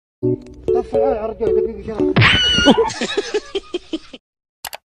طفي يا رجال دقيقة شرف.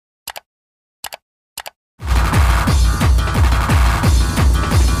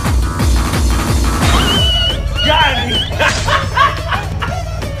 يعني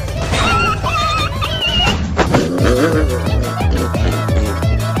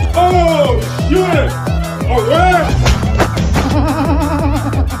Oh shit! Alright!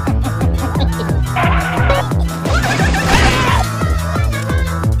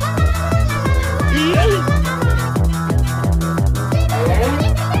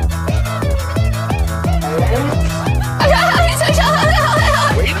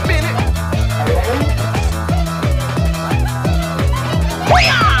 Wait a minute!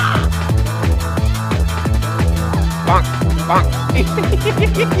 Bonk, bonk.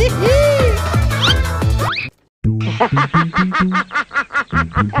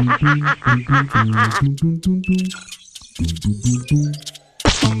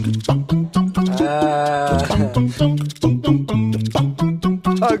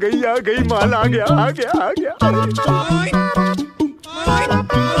 आ गई माल आ गया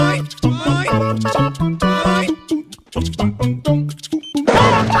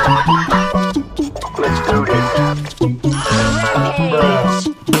Let's do this.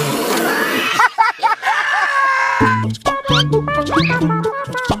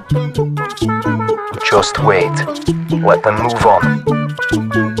 Just wait. Let them move on.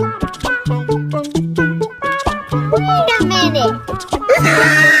 Wait a minute.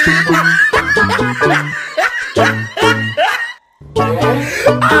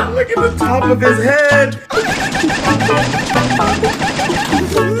 Look at the top of his head.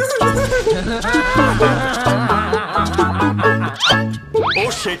 Oh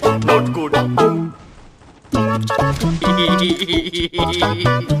shit, not good.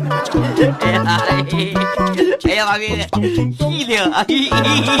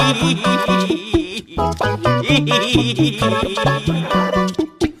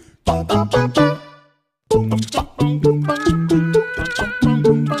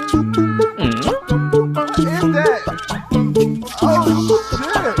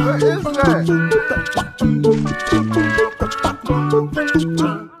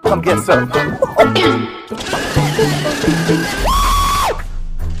 Come get some.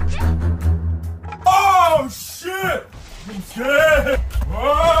 Oh shit! Shit!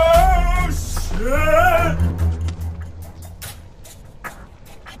 Oh shit!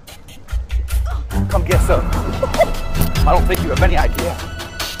 Come get some. I don't think you have any idea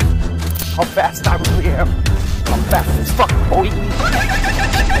how fast I really am. I'm fast as fuck, boy.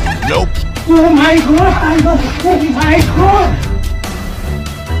 Nope. Oh my god! Oh my god!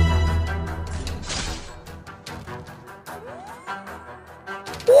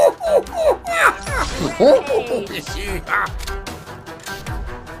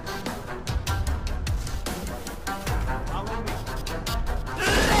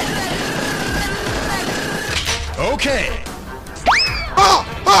 Okay.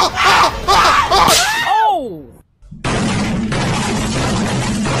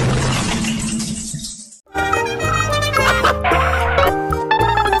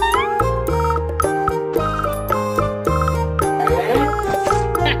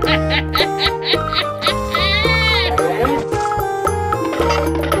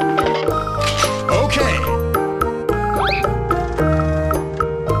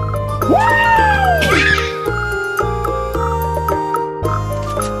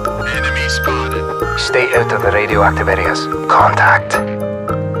 Stay out of the radioactive areas. Contact.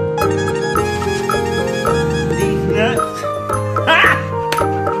 These nuts. Ha!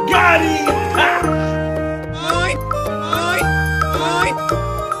 Got him! Ha!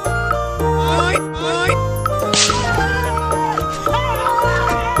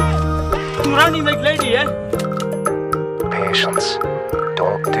 You running like lady, eh? Patience.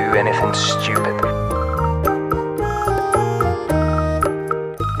 Don't do anything stupid.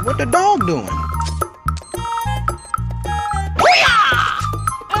 What the dog doing?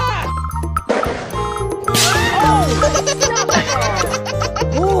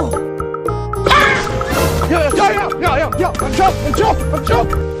 Yeah, I'm jumping.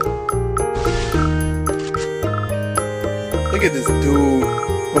 Look at this dude.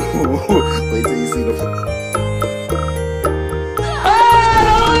 Wait till you see the.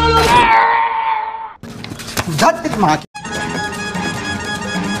 That is my.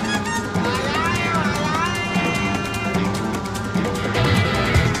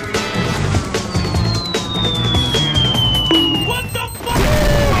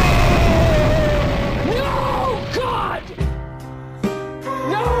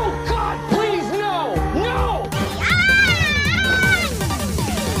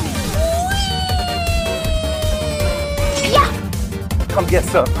 Come get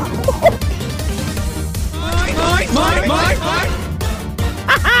some. Mine.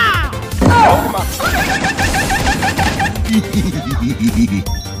 Come on.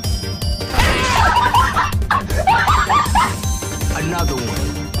 Another one.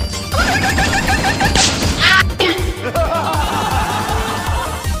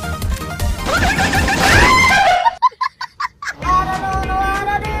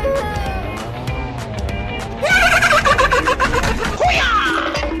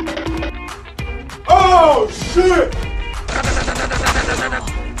 Oh shit!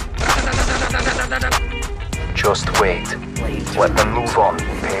 Just wait. Let them move on.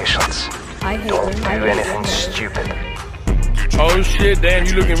 Patience. I hate Don't when do anything stupid. Oh shit, damn,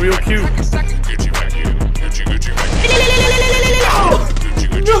 you looking real cute.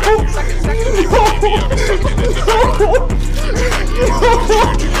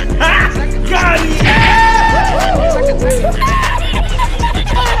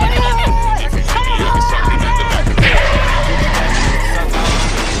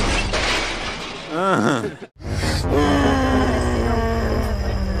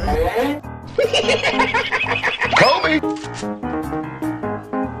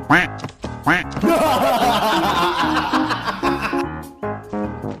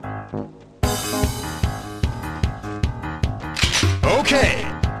 Okay.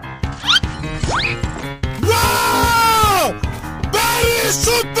 Wow! Very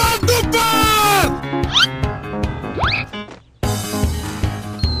super duper!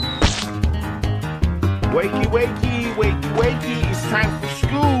 Wakey, wakey, wakey, wakey, it's time for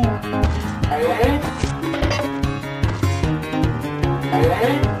school.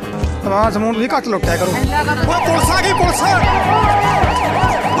 आज amount भी काट लो क्या करो वो police आ गई police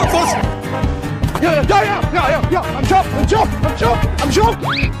वो police Yeah, I'm chopped.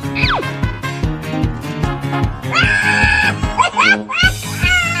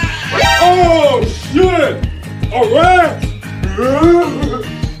 Oh shit! Alright!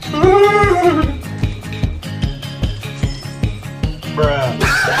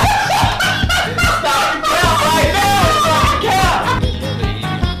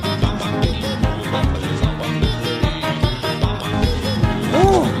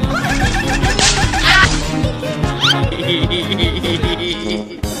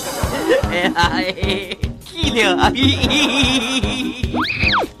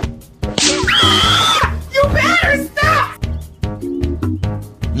 You better stop!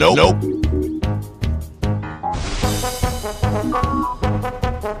 Nope.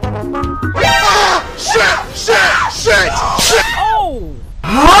 Ah! Shit!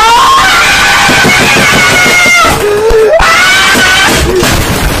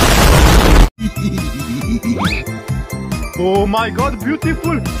 Oh my god,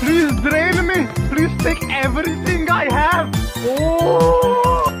 beautiful. Please drain me. Please take everything I have.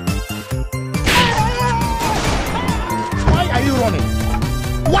 Oh. Why are you running?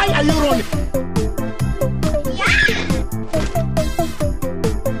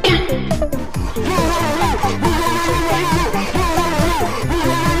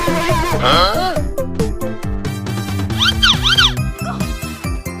 Huh?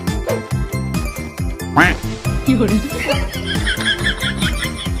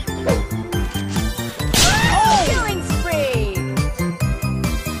 Killing spree!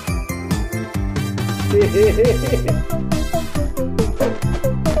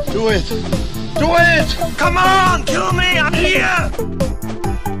 Do it! Come on, kill me! I'm here!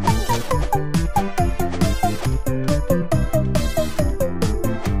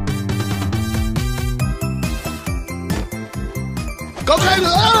 Go crazy!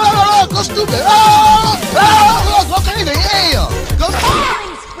 Oh, go stupid! Oh, go crazy! Yeah! Go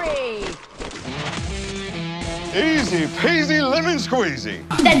Killing spree! easy peasy lemon squeezy.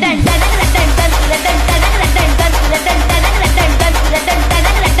 Dun, dun, dun, dun, dun, dun.